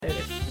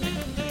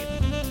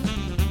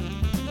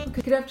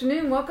Good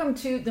afternoon. Welcome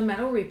to the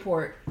Meadow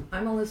Report.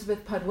 I'm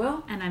Elizabeth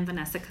Pudwell. And I'm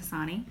Vanessa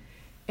Casani.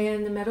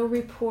 And the Meadow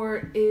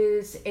Report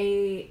is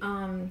a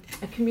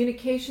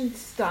communication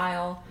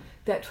style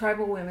that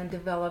tribal women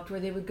developed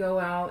where they would go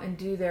out and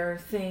do their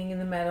thing in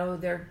the meadow,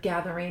 their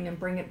gathering, and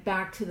bring it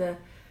back to the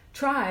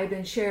tribe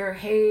and share,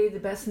 hey, the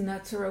best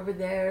nuts are over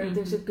there. Mm-hmm.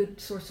 There's a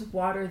good source of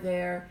water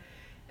there.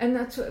 And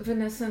that's what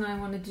Vanessa and I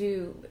want to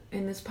do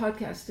in this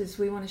podcast is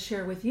we want to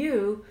share with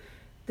you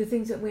the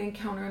things that we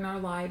encounter in our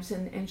lives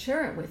and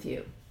share it with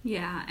you.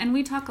 Yeah, and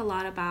we talk a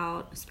lot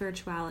about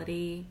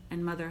spirituality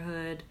and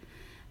motherhood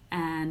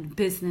and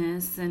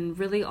business and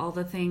really all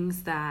the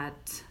things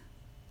that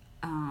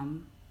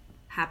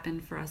happen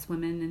for us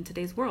women in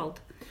today's world.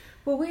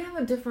 Well, we have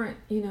a different,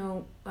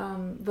 Vanessa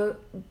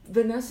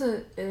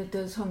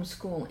does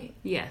homeschooling.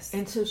 Yes.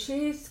 And so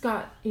she's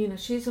got,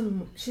 she's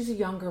a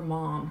younger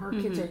mom. Her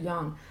kids are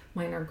young,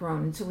 mine are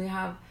grown. And so we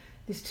have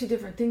these two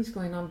different things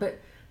going on.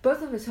 But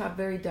both of us have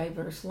very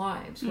diverse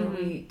lives where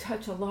we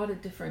touch a lot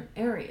of different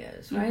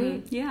areas,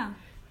 right? Yeah.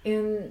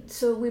 And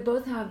so we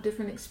both have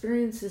different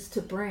experiences to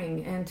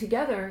bring. And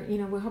together,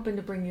 we're hoping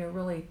to bring you a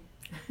really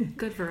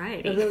good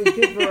variety. A really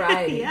good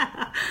variety.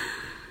 Yeah.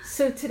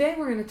 So today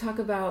we're going to talk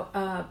about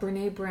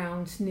Brené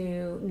Brown's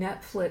new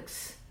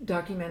Netflix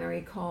documentary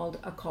called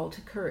A Call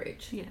to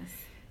Courage. Yes.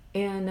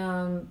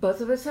 And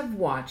both of us have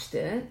watched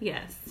it.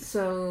 Yes.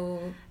 So.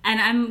 And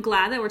I'm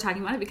glad that we're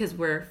talking about it because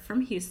we're from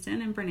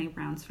Houston and Brené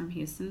Brown's from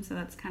Houston, so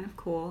that's kind of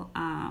cool.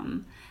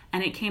 And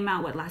it came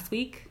out, last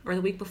week or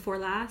the week before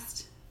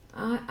last?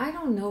 I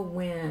don't know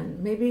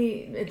when.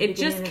 Maybe it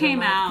just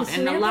came out,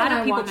 and a lot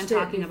of people have been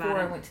talking about it.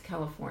 Before I went to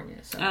California.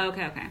 So. Oh,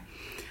 okay.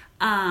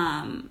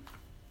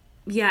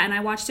 Yeah, and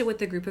I watched it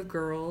with a group of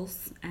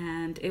girls,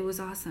 and it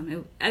was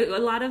awesome. A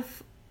lot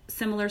of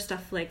similar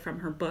stuff like from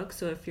her book.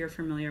 So if you're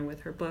familiar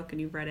with her book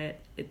and you've read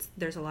it,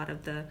 there's a lot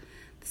of the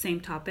same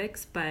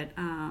topics, but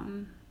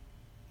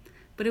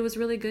it was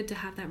really good to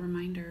have that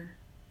reminder.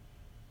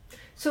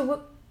 So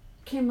what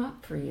came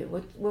up for you?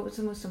 What was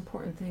the most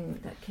important thing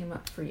that came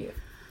up for you?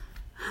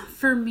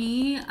 For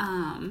me,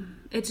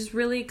 it just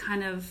really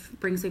kind of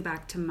brings me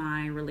back to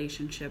my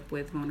relationship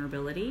with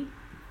vulnerability.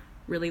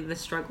 Really the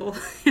struggle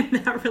in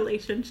that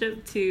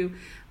relationship to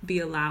be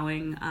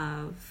allowing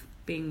of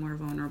being more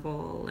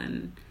vulnerable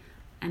and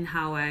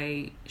how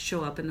I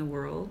show up in the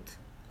world.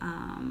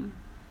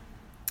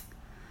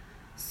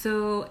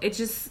 So it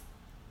just,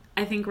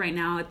 I think right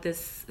now at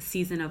this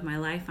season of my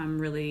life, I'm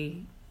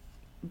really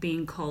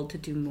being called to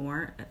do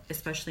more,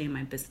 especially in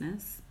my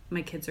business.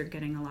 My kids are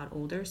getting a lot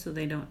older, so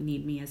they don't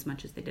need me as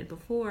much as they did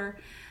before.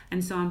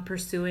 And so I'm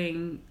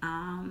pursuing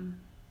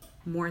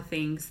more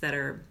things that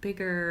are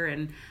bigger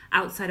and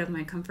outside of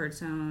my comfort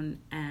zone,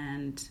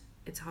 and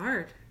it's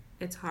hard.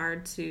 It's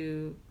hard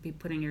to be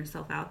putting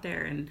yourself out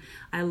there. And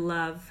I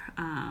love,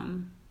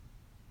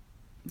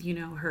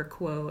 her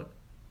quote,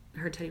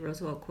 her Teddy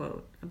Roosevelt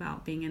quote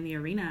about being in the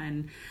arena,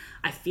 and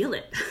I feel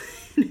it.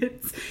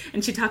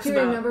 And she talks about...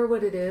 Do you remember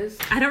what it is?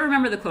 I don't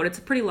remember the quote. It's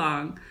pretty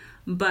long,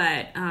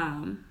 but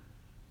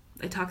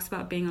it talks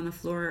about being on the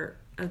floor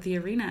of the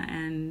arena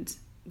and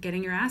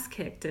getting your ass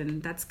kicked,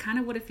 and that's kind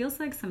of what it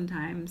feels like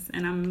sometimes.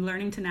 And I'm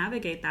learning to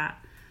navigate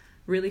that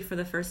really for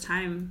the first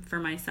time for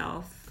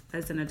myself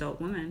as an adult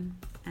woman.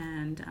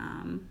 And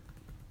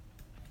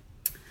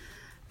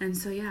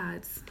so yeah,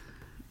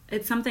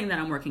 it's something that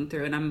I'm working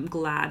through, and I'm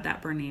glad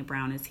that Brené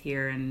Brown is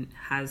here and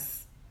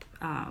has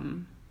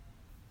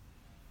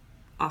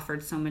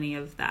offered so many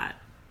of that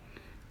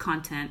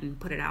content and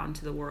put it out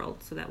into the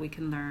world so that we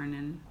can learn.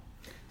 And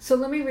so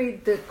let me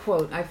read the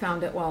quote. I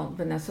found it while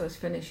Vanessa was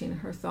finishing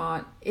her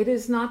thought. It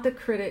is not the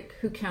critic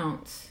who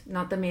counts,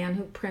 not the man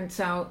who points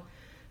out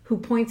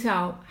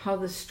how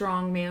the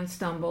strong man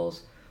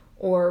stumbles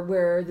or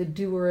where the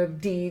doer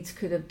of deeds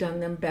could have done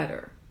them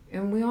better.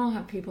 And we all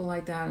have people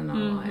like that in our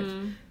lives.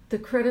 The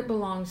credit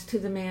belongs to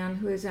the man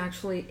who is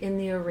actually in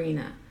the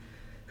arena,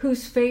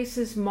 whose face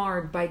is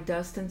marred by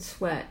dust and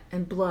sweat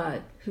and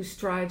blood, who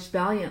strives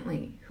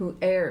valiantly, who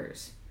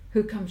errs,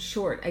 who comes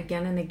short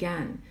again and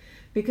again,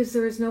 because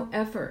there is no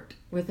effort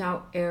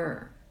without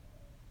error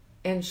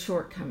and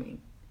shortcoming,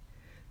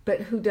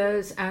 but who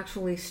does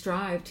actually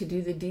strive to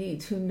do the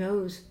deeds, who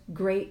knows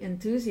great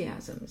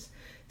enthusiasms,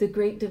 the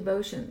great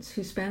devotions,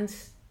 who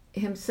spends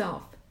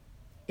himself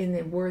in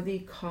the worthy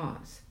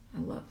cause. I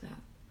love that.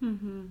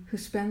 Who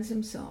spends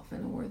himself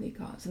in a worthy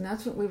cause. And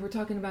that's what we were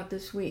talking about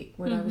this week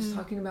when I was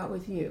talking about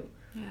with you.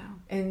 Yeah.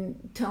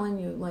 And telling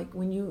you, like,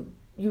 when you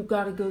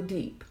got to go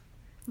deep.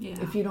 Yeah.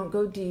 If you don't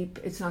go deep,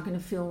 it's not going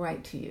to feel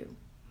right to you.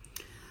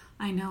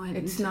 I know it.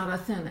 It's not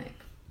authentic.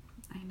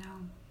 I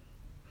know.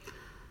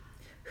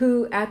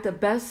 Who at the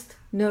best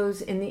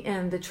knows in the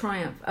end the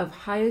triumph of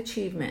high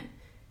achievement,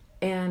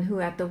 and who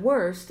at the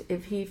worst,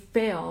 if he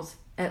fails,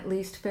 at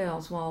least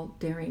fails while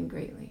daring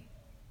greatly.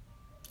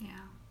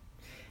 Yeah.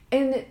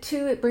 And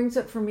too, it brings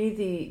up for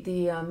me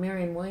the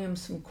Marianne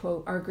Williamson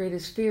quote, our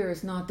greatest fear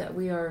is not that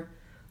we are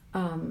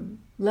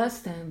less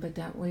than, but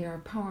that we are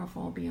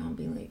powerful beyond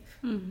belief.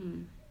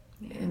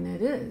 Yeah. And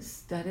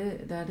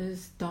that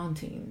is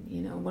daunting.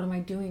 What am I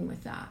doing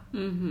with that?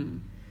 Mm-hmm.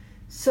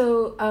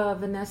 So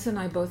Vanessa and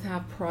I both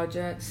have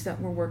projects that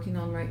we're working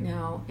on right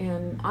now,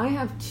 and I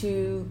have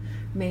two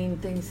main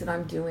things that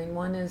I'm doing.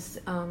 One is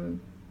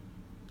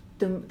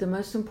the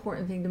most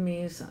important thing to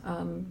me is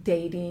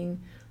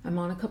dating. I'm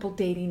on a couple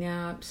dating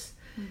apps,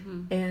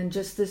 and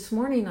just this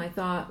morning I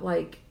thought,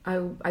 like,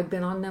 I've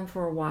been on them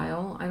for a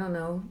while. I don't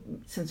know,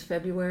 since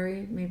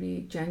February,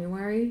 maybe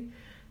January,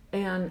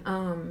 and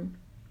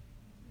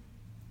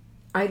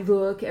I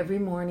look every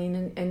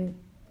morning and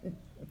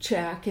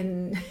check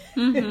and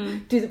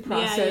do the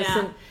process,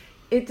 and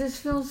it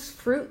just feels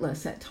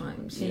fruitless at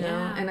times, you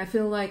know. And I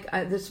feel like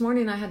this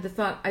morning I had the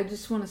thought, I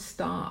just want to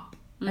stop.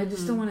 I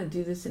just don't want to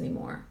do this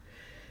anymore.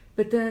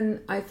 But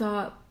then I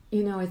thought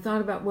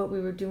about what we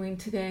were doing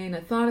today, and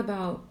I thought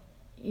about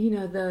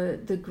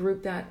the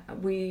group that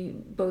we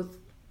both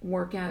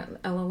work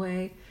at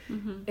LOA,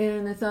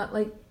 and I thought,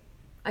 like,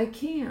 I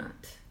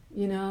can't,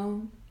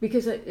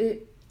 because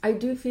I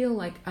do feel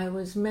like I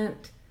was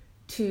meant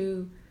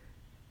to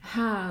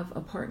have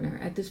a partner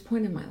at this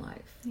point in my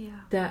life.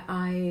 Yeah. That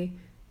I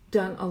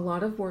done a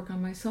lot of work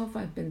on myself.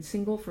 I've been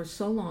single for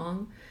so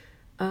long,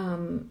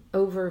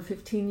 over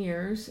 15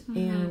 years,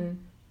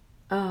 and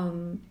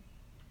I'm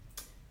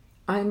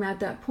at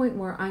that point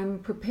where I'm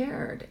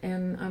prepared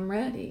and I'm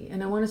ready,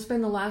 and I want to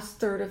spend the last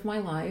third of my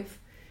life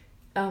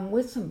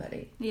with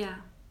somebody. Yeah.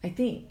 I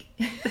think.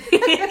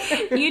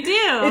 You do.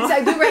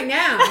 I do right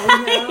now.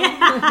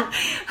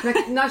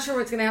 Not sure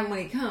what's going to happen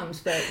when he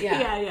comes, but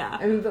yeah. Yeah.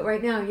 I mean, but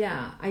right now,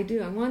 yeah, I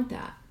do. I want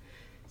that.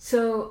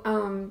 So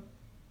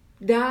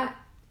that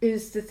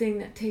is the thing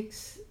that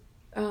takes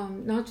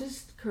not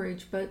just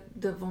courage, but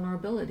the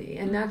vulnerability.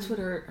 And that's what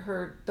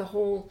the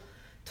whole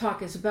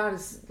talk is about,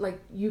 is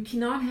like, you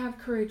cannot have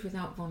courage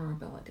without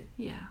vulnerability.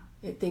 Yeah.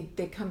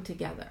 They come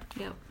together.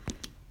 Yep.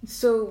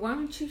 So why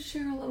don't you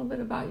share a little bit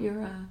about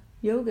your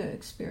yoga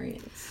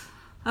experience?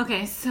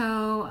 Okay,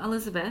 so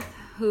Elizabeth,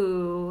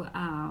 who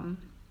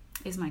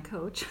is my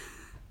coach,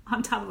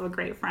 on top of a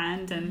great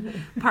friend and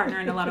partner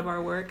in a lot of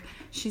our work,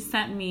 she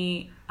sent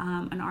me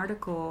an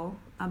article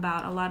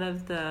about a lot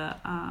of the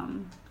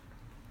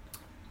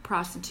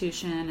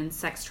prostitution and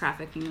sex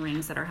trafficking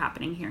rings that are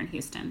happening here in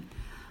Houston.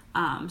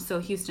 So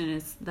Houston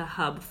is the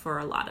hub for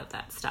a lot of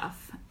that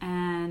stuff.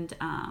 And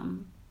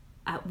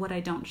what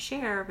I don't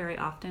share very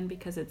often,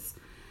 because it's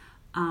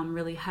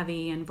really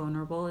heavy and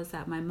vulnerable, is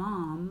that my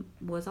mom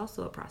was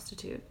also a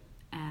prostitute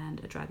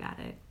and a drug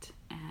addict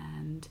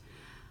and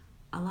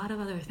a lot of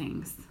other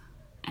things.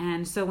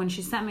 And so when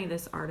she sent me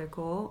this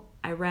article,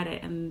 I read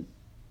it, and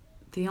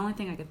the only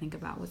thing I could think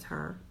about was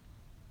her.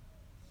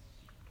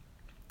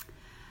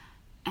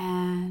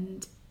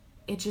 And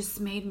it just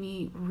made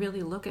me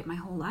really look at my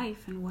whole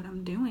life and what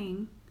I'm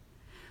doing,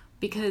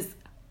 because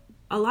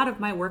a lot of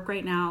my work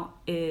right now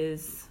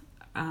is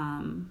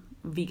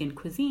vegan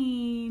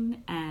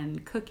cuisine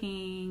and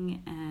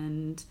cooking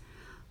and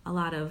a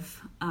lot of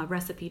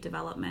recipe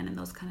development and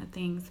those kind of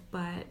things.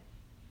 But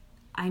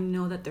I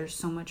know that there's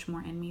so much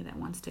more in me that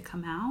wants to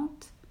come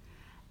out,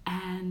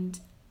 and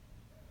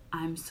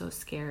I'm so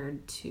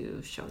scared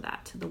to show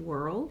that to the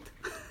world.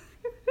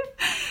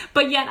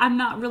 But yet I'm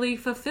not really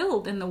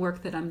fulfilled in the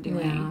work that I'm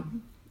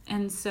doing. Yeah.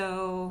 And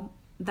so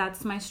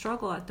that's my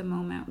struggle at the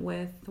moment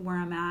with where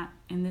I'm at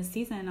in this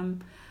season.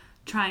 I'm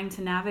trying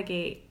to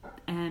navigate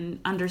and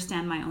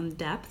understand my own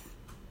depth,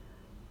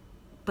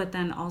 but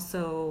then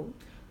also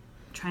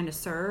trying to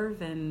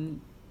serve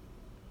and,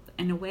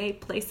 in a way,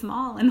 play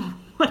small in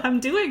what I'm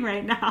doing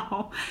right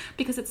now,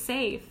 because it's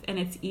safe and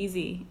it's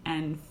easy,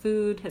 and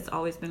food has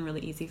always been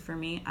really easy for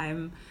me.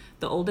 I'm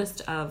the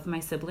oldest of my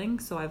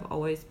siblings, so I've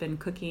always been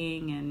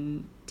cooking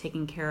and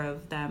taking care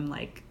of them,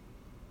 like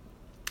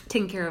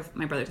taking care of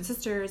my brothers and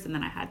sisters, and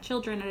then I had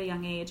children at a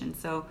young age, and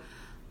so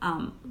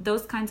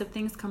those kinds of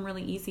things come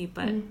really easy.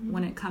 But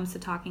when it comes to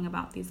talking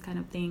about these kind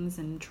of things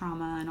and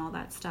trauma and all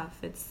that stuff,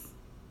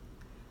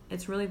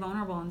 it's really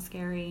vulnerable and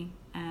scary,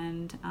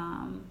 and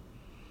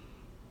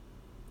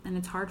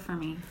it's hard for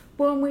me.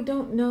 Well, and we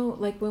don't know,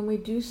 like, when we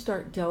do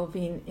start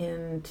delving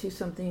into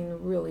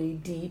something really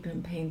deep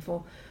and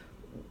painful,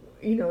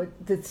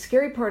 the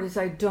scary part is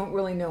I don't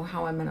really know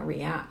how I'm going to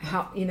react.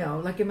 How,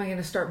 like, am I going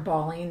to start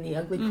bawling, the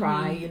ugly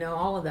cry,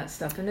 all of that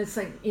stuff. And it's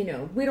like,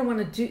 we don't want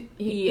to do,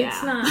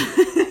 it's not.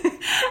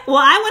 Well,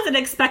 I wasn't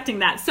expecting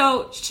that.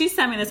 So she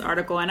sent me this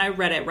article, and I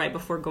read it right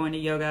before going to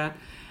yoga.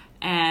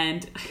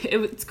 And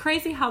it's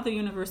crazy how the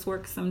universe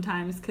works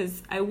sometimes,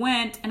 because I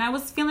went and I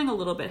was feeling a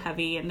little bit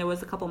heavy, and there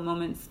was a couple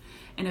moments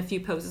in a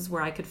few poses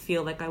where I could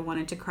feel like I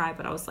wanted to cry,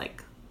 but I was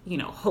like,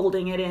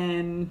 holding it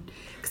in.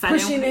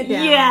 Pushing it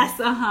down. Yes,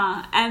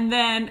 And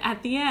then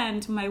at the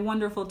end, my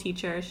wonderful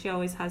teacher, she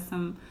always has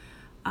some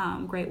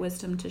great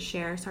wisdom to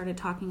share, started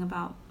talking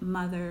about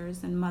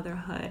mothers and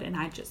motherhood, and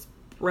I just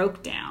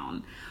broke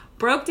down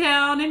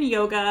in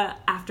yoga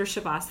after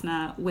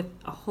Shavasana with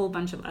a whole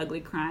bunch of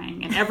ugly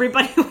crying, and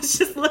everybody was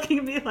just looking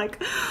at me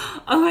like,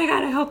 oh my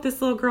God, I hope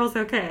this little girl's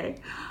okay.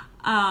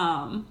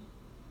 And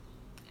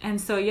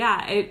so,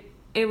 yeah,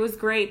 it was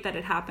great that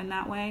it happened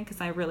that way,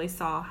 because I really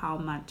saw how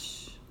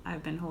much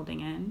I've been holding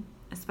in,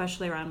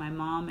 especially around my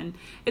mom. And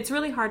it's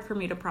really hard for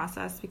me to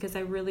process, because I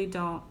really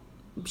don't,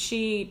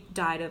 she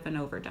died of an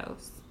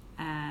overdose,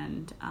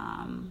 and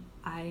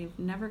I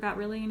never got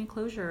really any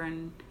closure,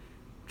 and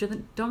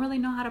don't really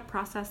know how to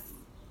process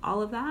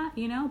all of that,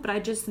 you know. But I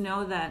just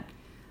know that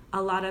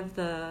a lot of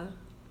the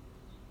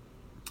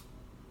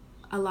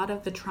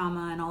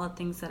trauma and all the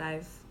things that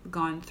I've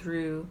gone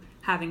through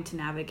having to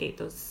navigate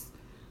those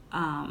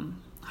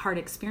hard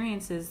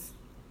experiences,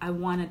 I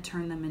want to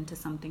turn them into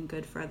something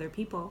good for other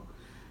people.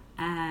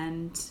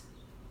 And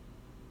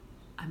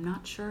I'm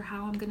not sure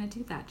how I'm going to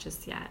do that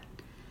just yet.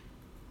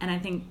 And I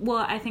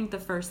think the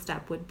first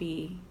step would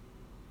be,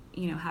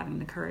 you know, having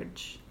the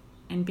courage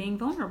and being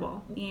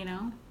vulnerable, you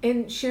know.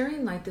 And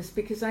sharing like this,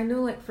 because I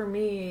know, like for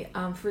me,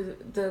 for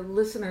the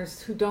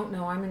listeners who don't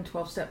know, I'm in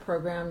 12-step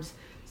programs,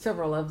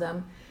 several of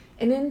them.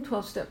 And in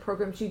 12-step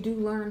programs, you do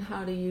learn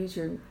how to use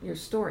your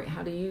story,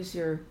 how to use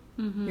your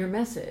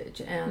message.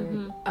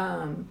 And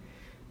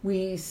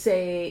we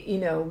say, you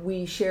know,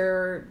 we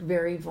share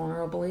very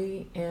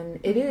vulnerably, and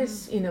it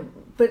is, you know,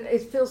 but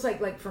it feels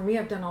like for me,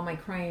 I've done all my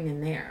crying in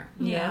there.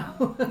 You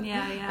know?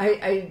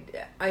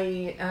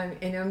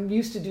 And I'm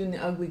used to doing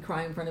the ugly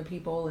cry in front of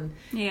people, and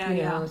you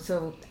know,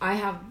 so I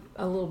have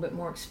a little bit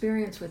more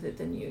experience with it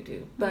than you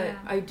do. But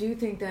I do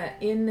think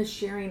that in the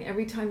sharing,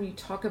 every time you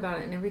talk about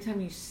it and every time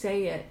you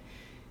say it,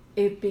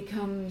 it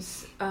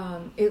becomes,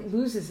 it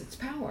loses its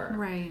power,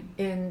 right?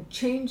 And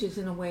changes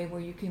in a way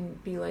where you can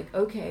be like,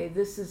 okay,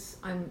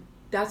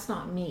 that's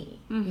not me,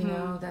 you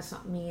know, that's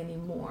not me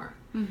anymore.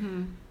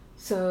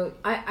 So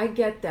I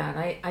get that.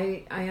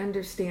 I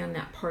understand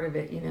that part of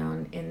it, you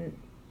know, and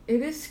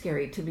it is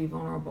scary to be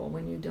vulnerable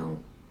when you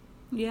don't.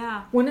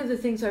 Yeah. One of the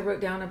things I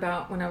wrote down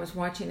about when I was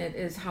watching it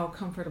is how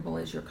comfortable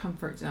is your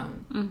comfort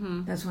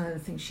zone. That's one of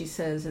the things she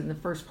says in the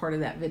first part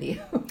of that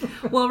video.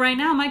 Well, right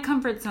now my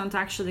comfort zone's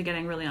actually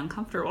getting really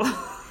uncomfortable,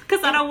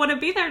 because I don't want to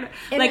be there.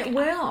 And like, it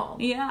will.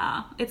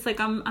 Yeah. It's like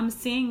I'm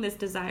seeing this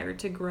desire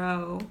to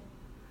grow,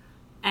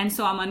 and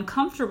so I'm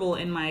uncomfortable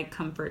in my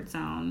comfort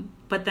zone.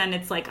 But then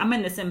it's like I'm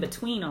in this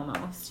in-between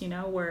almost, you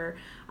know, where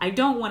I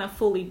don't want to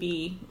fully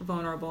be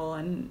vulnerable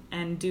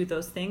and do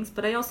those things,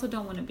 but I also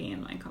don't want to be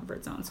in my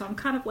comfort zone. So I'm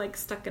kind of like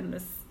stuck in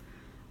this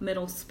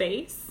middle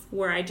space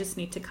where I just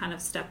need to kind of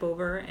step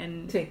over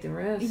and take the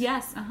risk.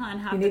 Yes, and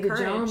have the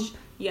courage. Jump.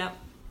 Yep,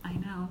 I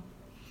know.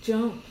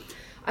 Jump.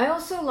 I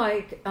also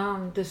like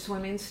the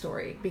swimming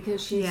story,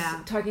 because she's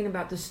talking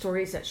about the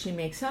stories that she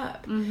makes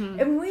up.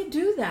 And we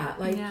do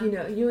that. Like, you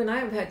know, you and I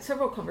have had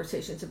several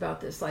conversations about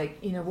this. Like,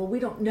 you know, well, we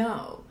don't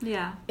know.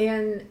 Yeah.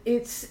 And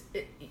it's,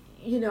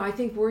 you know, I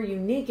think we're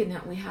unique in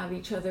that we have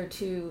each other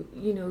to,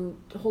 you know,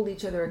 hold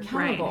each other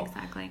accountable. Right,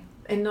 exactly.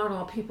 And not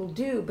all people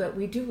do, but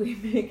we do. We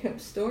make up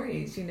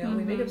stories, you know.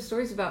 We make up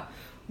stories about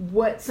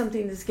what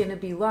something is going to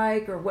be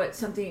like, or what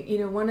something, you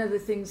know, one of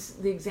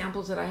the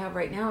examples that I have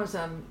right now is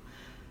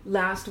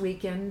last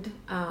weekend,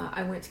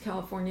 I went to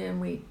California,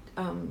 and we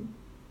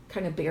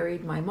kind of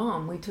buried my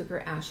mom. We took her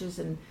ashes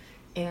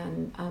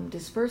and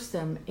dispersed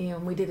them,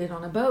 and we did it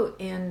on a boat.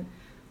 And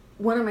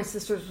one of my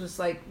sisters was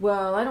like,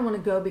 well, I don't want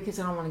to go because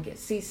I don't want to get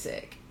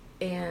seasick.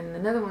 And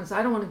another one was,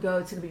 I don't want to go,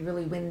 it's going to be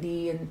really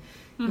windy, and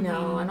you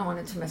know, I don't want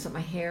it to mess up my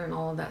hair and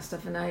all of that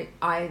stuff. And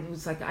I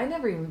was like, I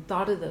never even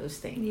thought of those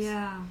things.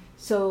 Yeah.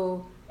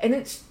 So, and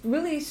it's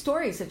really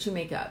stories that you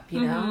make up,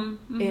 you know.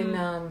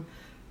 And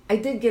I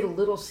did get a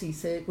little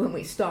seasick when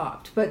we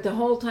stopped, but the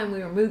whole time we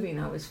were moving,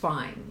 I was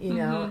fine, you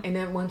know. And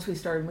then once we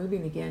started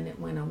moving again, it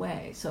went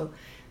away. So,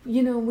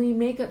 you know, we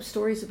make up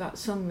stories about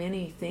so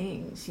many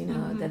things, you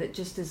know, that it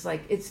just is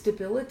like, it's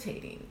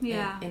debilitating.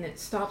 Yeah. And it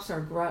stops our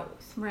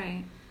growth.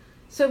 Right.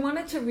 So I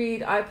wanted to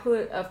read, I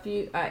put a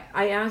few,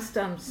 I asked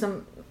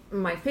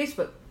my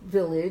Facebook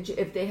village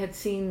if they had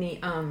seen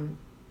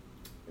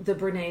the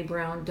Brené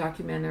Brown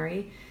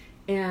documentary,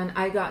 and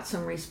I got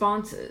some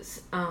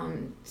responses.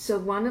 So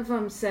one of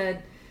them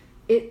said,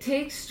 it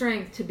takes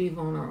strength to be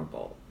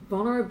vulnerable.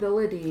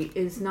 Vulnerability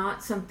is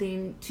not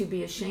something to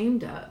be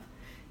ashamed of.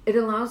 It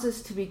allows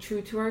us to be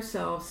true to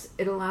ourselves.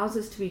 It allows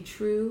us to be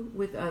true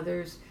with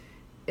others.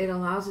 It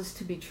allows us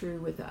to be true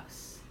with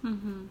us.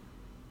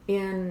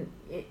 And,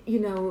 you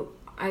know,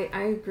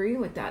 I agree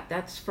with that.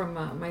 That's from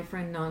my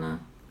friend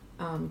Nana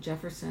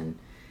Jefferson.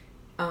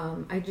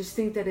 I just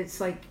think that it's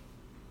like,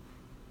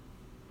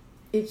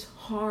 it's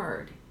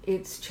hard.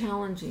 It's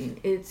challenging.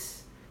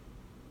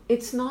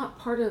 It's not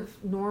part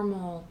of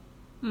normal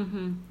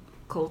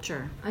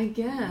culture, I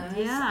guess.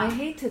 Yeah. I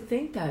hate to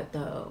think that,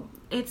 though.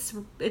 It's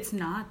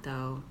not,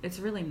 though. It's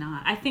really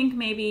not. I think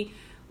maybe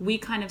we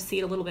kind of see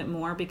it a little bit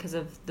more because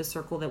of the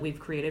circle that we've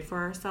created for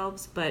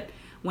ourselves. But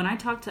when I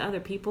talk to other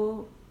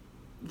people,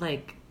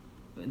 like,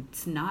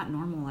 it's not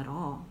normal at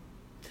all.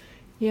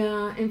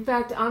 Yeah. In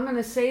fact, I'm going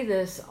to say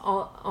this,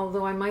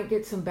 although I might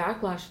get some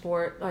backlash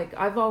for it. Like,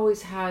 I've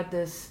always had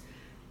this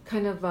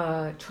kind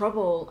of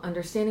trouble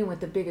understanding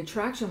what the big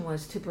attraction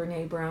was to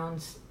Brené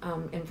Brown's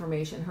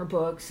information, her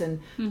books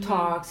and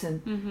talks,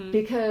 and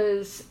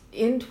because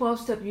in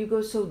 12-step you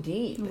go so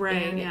deep,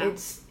 right? And yeah.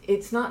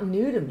 it's not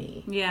new to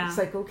me. Yeah. It's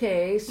like,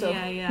 okay, so,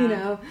 Yeah. you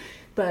know,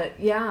 but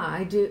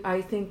yeah,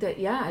 I think that,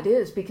 yeah, it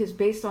is, because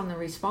based on the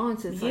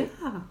response, it's like,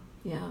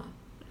 yeah.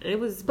 It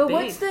was But big.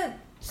 what's the,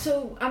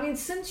 so, I mean,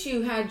 since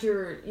you had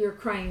your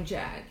crying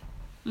jag,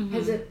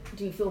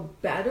 do you feel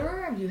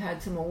better? Have you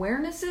had some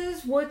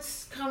awarenesses?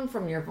 What's come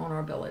from your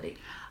vulnerability?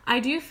 I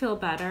do feel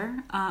better.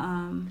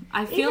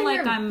 I feel Even like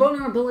your I'm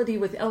vulnerability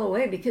with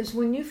LOA, because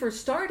when you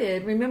first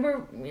started,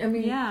 remember, I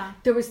mean,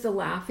 there was the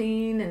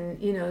laughing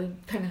and, you know,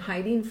 kind of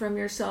hiding from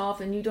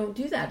yourself, and you don't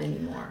do that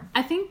anymore.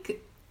 I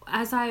think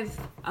as I've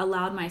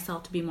allowed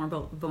myself to be more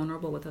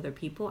vulnerable with other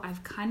people,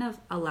 I've kind of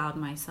allowed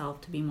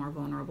myself to be more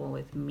vulnerable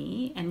with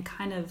me, and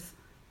kind of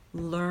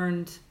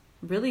learned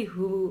really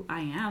who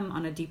I am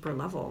on a deeper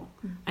level.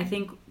 I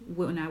think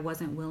when I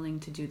wasn't willing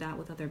to do that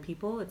with other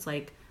people, it's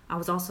like I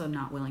was also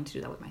not willing to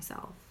do that with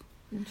myself.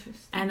 Interesting.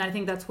 And I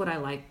think that's what I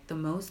like the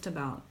most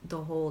about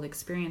the whole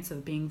experience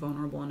of being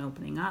vulnerable and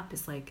opening up,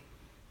 is like,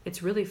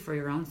 it's really for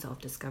your own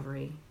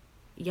self-discovery.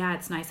 Yeah,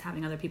 it's nice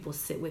having other people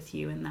sit with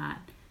you in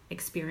that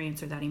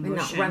experience or that emotion.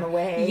 And not run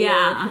away.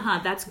 Yeah,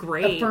 that's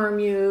great. Affirm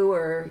you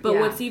or... But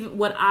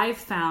what I've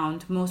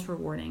found most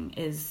rewarding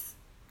is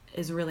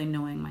really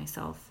knowing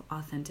myself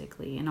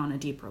authentically and on a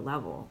deeper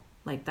level.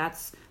 Like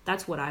that's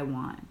what I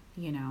want,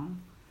 you know?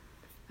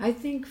 I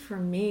think for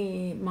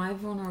me, my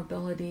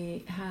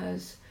vulnerability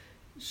has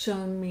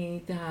shown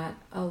me that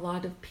a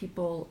lot of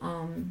people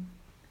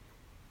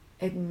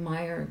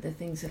admire the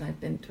things that I've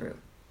been through.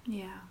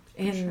 Yeah.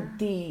 And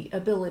the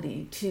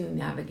ability to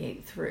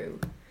navigate through,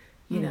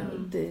 you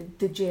know,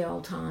 the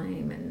jail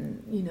time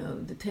and, you know,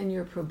 the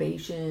 10-year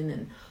probation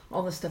and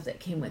all the stuff that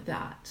came with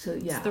that. So,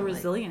 yeah. It's the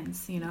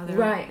resilience, you know.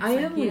 Right. I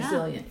am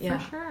resilient, yeah.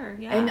 For sure,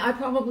 yeah. And I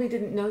probably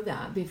didn't know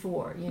that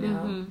before, you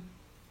know.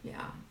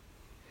 Yeah.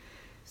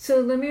 So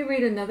let me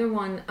read another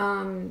one.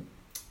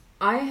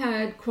 I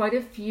had quite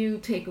a few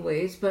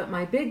takeaways, but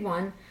my big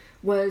one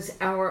was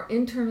our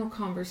internal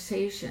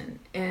conversation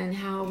and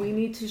how we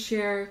need to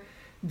share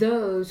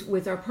those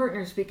with our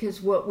partners,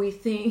 because what we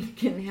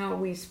think and how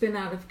we spin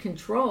out of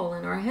control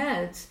in our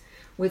heads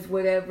with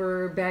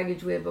whatever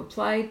baggage we have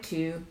applied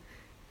to,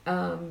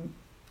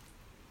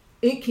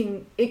 it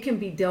can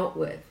be dealt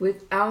with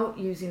without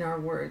using our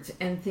words,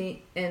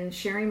 and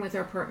sharing with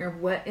our partner,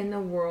 what in the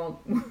world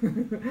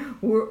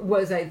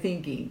was I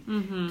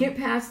thinking? Get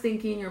past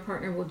thinking your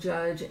partner will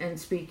judge and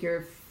speak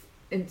your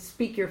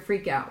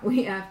freak out.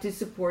 We have to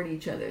support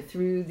each other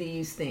through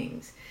these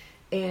things,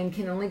 and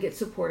can only get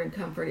support and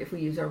comfort if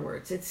we use our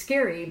words. It's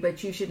scary,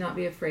 but you should not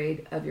be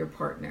afraid of your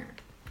partner.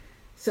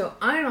 So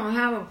I don't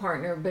have a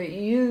partner, but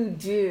you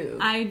do.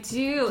 I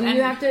do. Do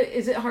you have to?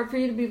 Is it hard for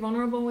you to be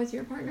vulnerable with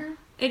your partner?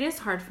 It is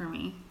hard for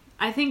me.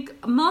 I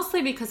think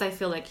mostly because I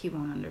feel like he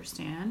won't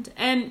understand.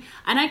 And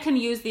I can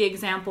use the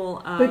example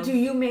of... But do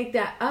you make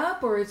that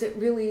up, or is it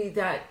really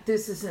that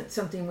this isn't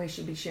something we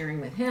should be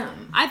sharing with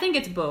him? I think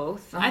it's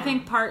both. I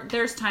think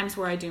there's times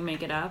where I do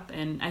make it up,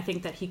 and I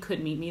think that he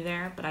could meet me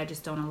there, but I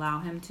just don't allow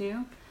him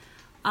to.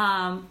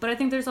 But I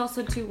think there's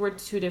also we're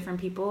two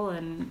different people,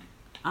 and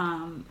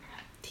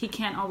he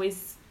can't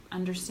always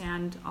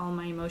understand all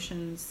my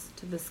emotions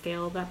to the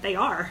scale that they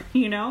are,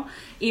 you know?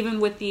 Even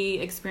with the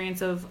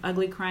experience of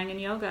ugly crying in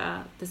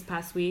yoga this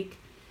past week,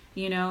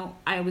 you know,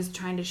 I was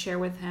trying to share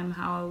with him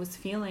how I was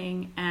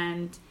feeling,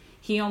 and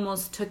he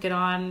almost took it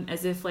on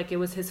as if like it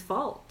was his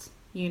fault,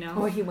 you know?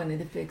 Or he wanted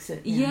to fix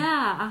it.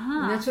 Yeah,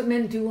 And that's what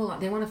men do a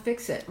lot. They want to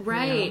fix it.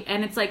 Right. You know?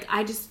 And it's like,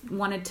 I just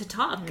wanted to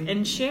talk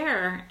and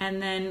share.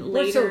 And then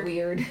We're later... so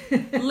weird.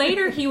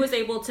 later he was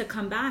able to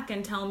come back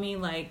and tell me,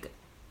 like,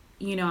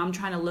 you know, I'm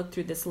trying to look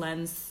through this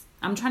lens.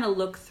 I'm trying to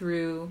look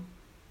through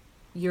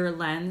your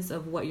lens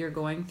of what you're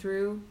going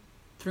through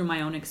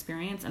my own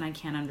experience, and I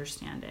can't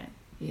understand it.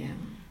 Yeah.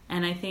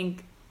 And I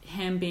think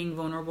him being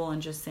vulnerable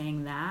and just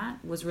saying that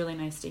was really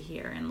nice to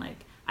hear. And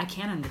like, I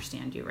can't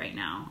understand you right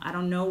now. I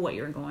don't know what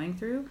you're going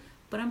through,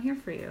 but I'm here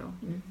for you.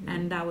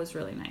 And that was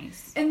really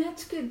nice. And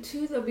that's good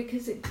too, though,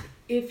 because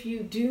if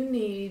you do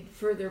need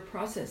further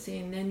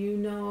processing, then you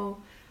know...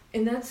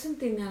 And that's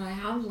something that I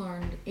have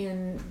learned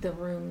in the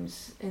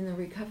rooms, in the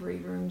recovery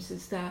rooms,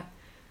 is that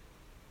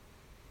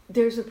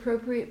there's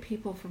appropriate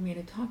people for me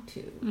to talk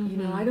to. You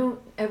know, I don't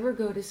ever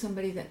go to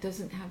somebody that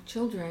doesn't have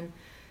children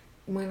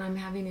when I'm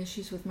having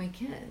issues with my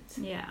kids.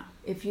 Yeah.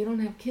 If you don't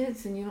have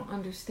kids, then you don't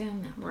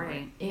understand that part.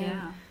 Right.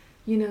 And,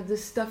 you know,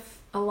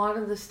 a lot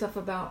of the stuff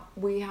about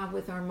we have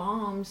with our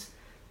moms,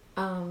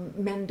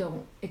 men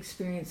don't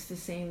experience the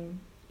same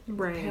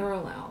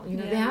parallel. You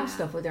know, they have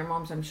stuff with their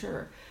moms, I'm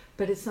sure,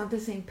 but it's not the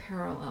same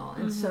parallel.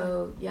 And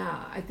so,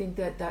 yeah, I think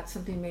that that's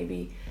something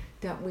maybe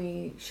that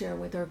we share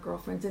with our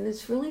girlfriends. And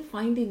it's really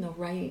finding the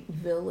right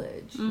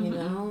village, you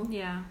know?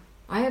 Yeah.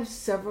 I have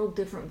several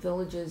different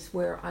villages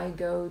where I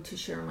go to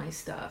share my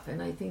stuff.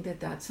 And I think that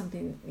that's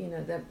something, you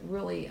know, that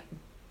really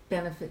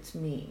benefits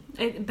me.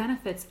 It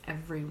benefits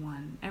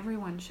everyone.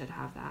 Everyone should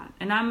have that.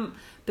 And I'm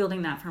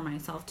building that for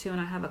myself too. And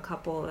I have a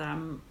couple that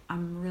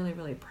I'm really,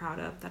 really proud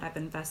of, that I've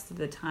invested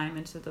the time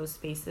into those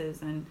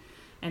spaces and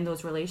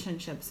those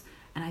relationships.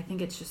 And I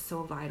think it's just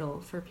so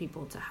vital for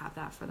people to have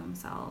that for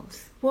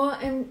themselves. Well,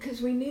 and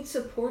because we need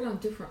support on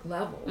different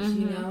levels,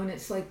 you know, and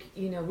it's like,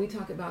 you know, we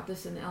talk about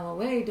this in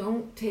LOA.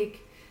 Don't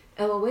take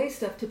LOA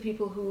stuff to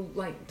people who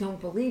like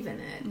don't believe in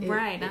it.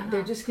 Right.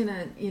 They're just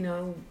gonna, you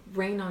know,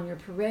 rain on your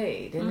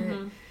parade,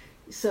 and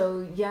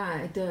so yeah,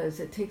 it does.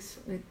 It takes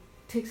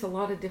a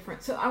lot of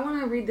different. So I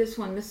want to read this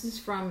one. This is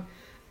from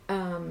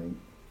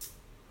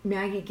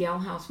Maggie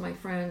Galehouse, my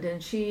friend,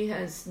 and she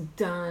has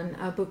done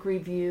a book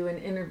review and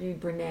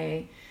interviewed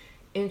Brene,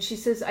 and she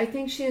says, I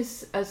think she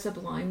is a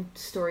sublime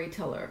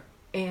storyteller,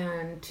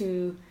 and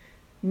to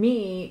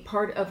me,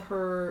 part of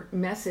her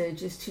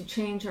message is to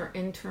change our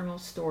internal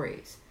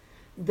stories,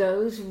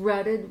 those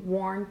rutted,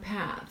 worn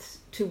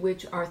paths to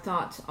which our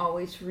thoughts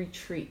always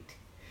retreat.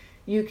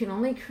 You can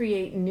only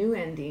create new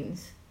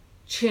endings,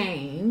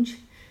 change,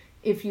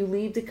 if you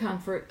leave the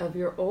comfort of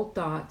your old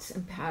thoughts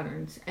and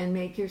patterns and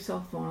make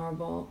yourself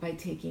vulnerable by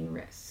taking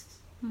risks.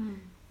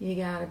 You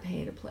gotta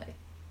pay to play.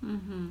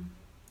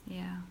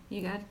 Yeah,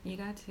 you got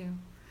to.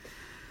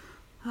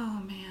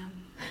 Oh man.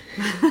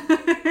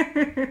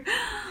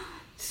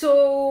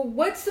 So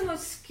what's the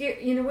most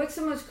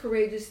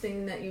courageous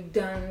thing that you've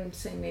done,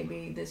 say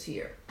maybe this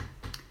year?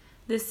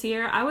 This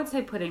year, I would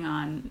say putting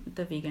on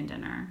the vegan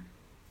dinner,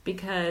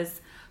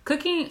 because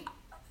cooking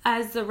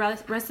as a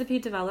recipe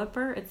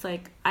developer, it's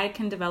like I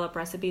can develop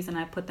recipes and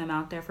I put them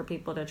out there for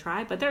people to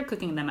try, but they're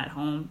cooking them at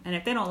home. And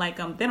if they don't like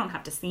them, they don't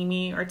have to see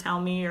me or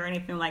tell me or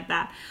anything like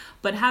that.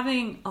 But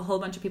having a whole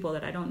bunch of people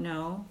that I don't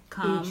know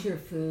come eat your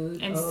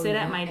food and sit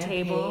at my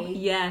table,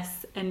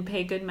 yes, and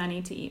pay good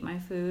money to eat my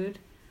food,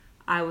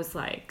 I was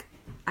like,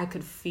 I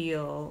could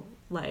feel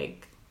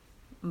like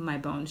my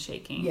bones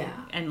shaking. Yeah.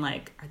 And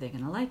like, are they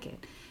going to like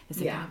it? Is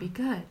it going to be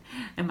good?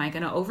 Am I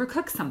going to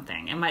overcook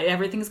something?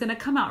 Everything's going to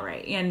come out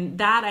right? And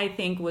that, I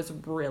think, was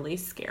really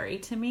scary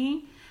to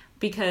me,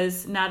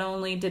 because not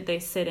only did they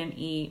sit and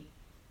eat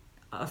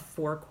a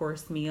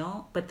 4-course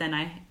meal, but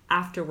then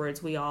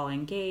afterwards we all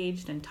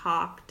engaged and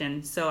talked,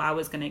 and so I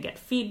was going to get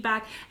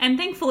feedback, and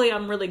thankfully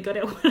I'm really good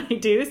at what I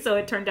do, so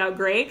it turned out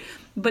great.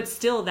 But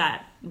still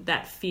that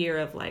fear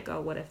of like,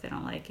 oh, what if they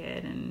don't like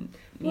it? And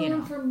you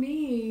know, for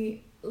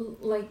me,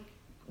 like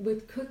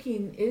with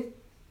cooking, it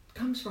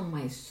comes from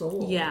my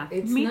soul. Yeah,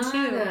 it's me not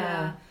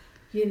too.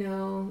 You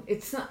know,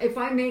 it's not, if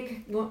I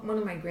make one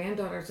of my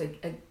granddaughters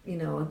a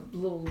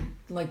little,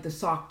 like the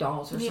sock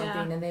dolls or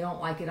something, and they don't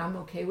like it, I'm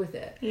okay with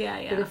it.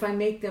 Yeah. But if I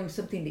make them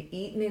something to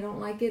eat and they don't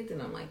like it, then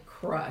I'm like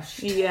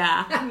crushed.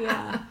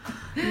 Yeah.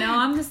 No,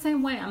 I'm the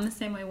same way. I'm the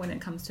same way when it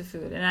comes to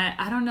food. And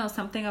I don't know,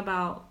 something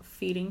about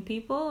feeding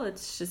people,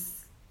 it's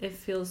just, it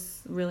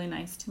feels really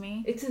nice to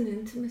me. It's an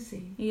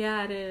intimacy.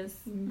 Yeah, it is.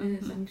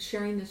 It is. I'm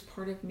sharing this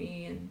part of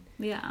me, and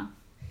yeah.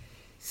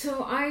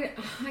 So I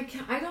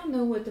don't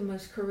know what the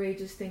most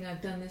courageous thing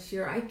I've done this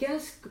year. I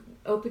guess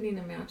opening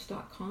a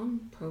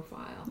Match.com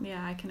profile.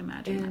 Yeah, I can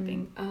imagine that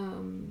being.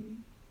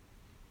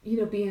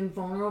 Being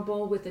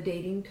vulnerable with a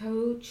dating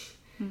coach,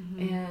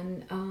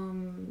 and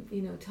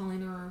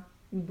telling her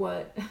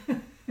what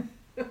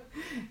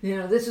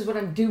this is what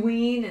I'm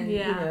doing, and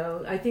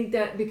I think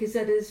that, because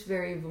that is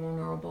very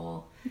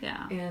vulnerable.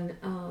 Yeah.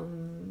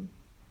 And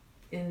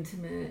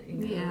intimate,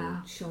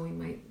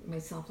 showing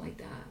myself like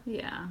that.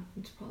 Yeah.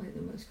 It's probably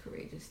the most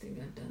courageous thing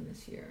I've done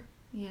this year.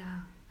 Yeah,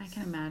 I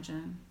can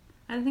imagine.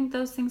 I think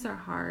those things are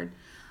hard.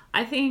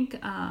 I think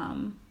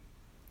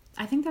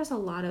there's a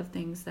lot of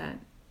things that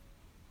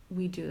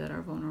we do that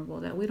are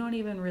vulnerable that we don't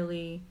even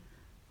really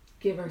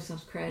give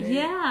ourselves credit.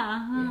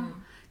 Yeah.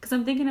 Because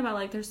I'm thinking about,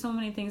 like, there's so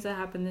many things that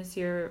happened this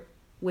year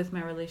with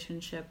my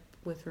relationship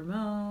with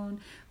Ramon,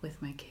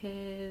 with my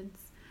kids,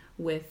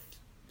 with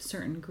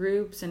certain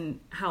groups, and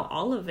how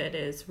all of it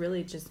is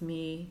really just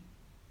me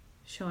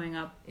showing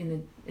up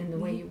in the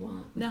way you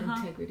want, with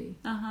integrity.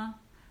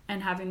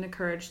 And having the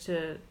courage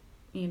to,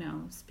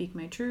 speak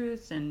my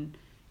truth and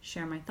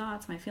share my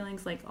thoughts, my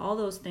feelings. Like, all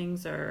those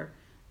things are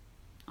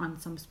on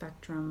some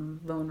spectrum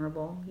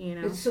vulnerable,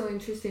 It's so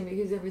interesting,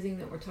 because everything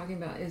that we're talking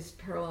about is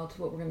parallel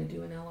to what we're going to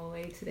do in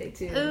LOA today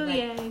too. Oh,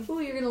 yay. Oh,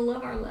 you're going to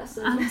love our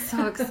lesson. I'm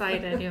so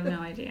excited. You have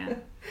no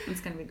idea.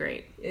 It's going to be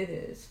great. It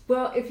is.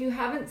 Well, if you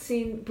haven't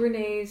seen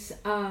Brene's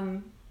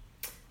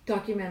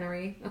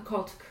documentary, A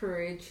Call to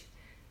Courage,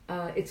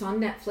 it's on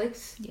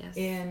Netflix. Yes.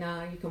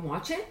 And you can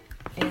watch it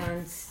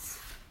and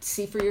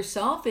see for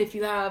yourself. If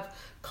you have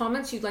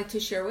comments you'd like to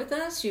share with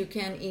us, you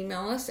can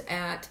email us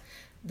at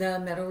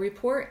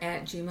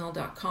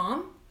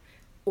themeadowreport@gmail.com,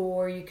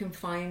 or you can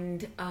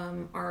find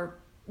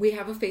we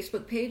have a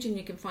Facebook page, and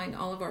you can find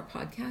all of our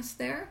podcasts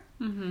there.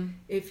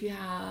 If you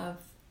have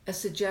a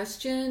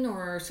suggestion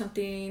or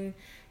something,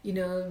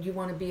 you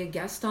want to be a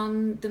guest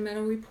on the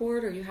Meadow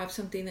Report, or you have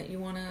something that you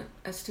want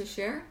us to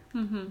share,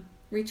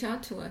 reach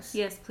out to us.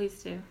 Yes,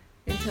 please do.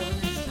 Until the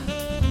next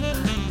time.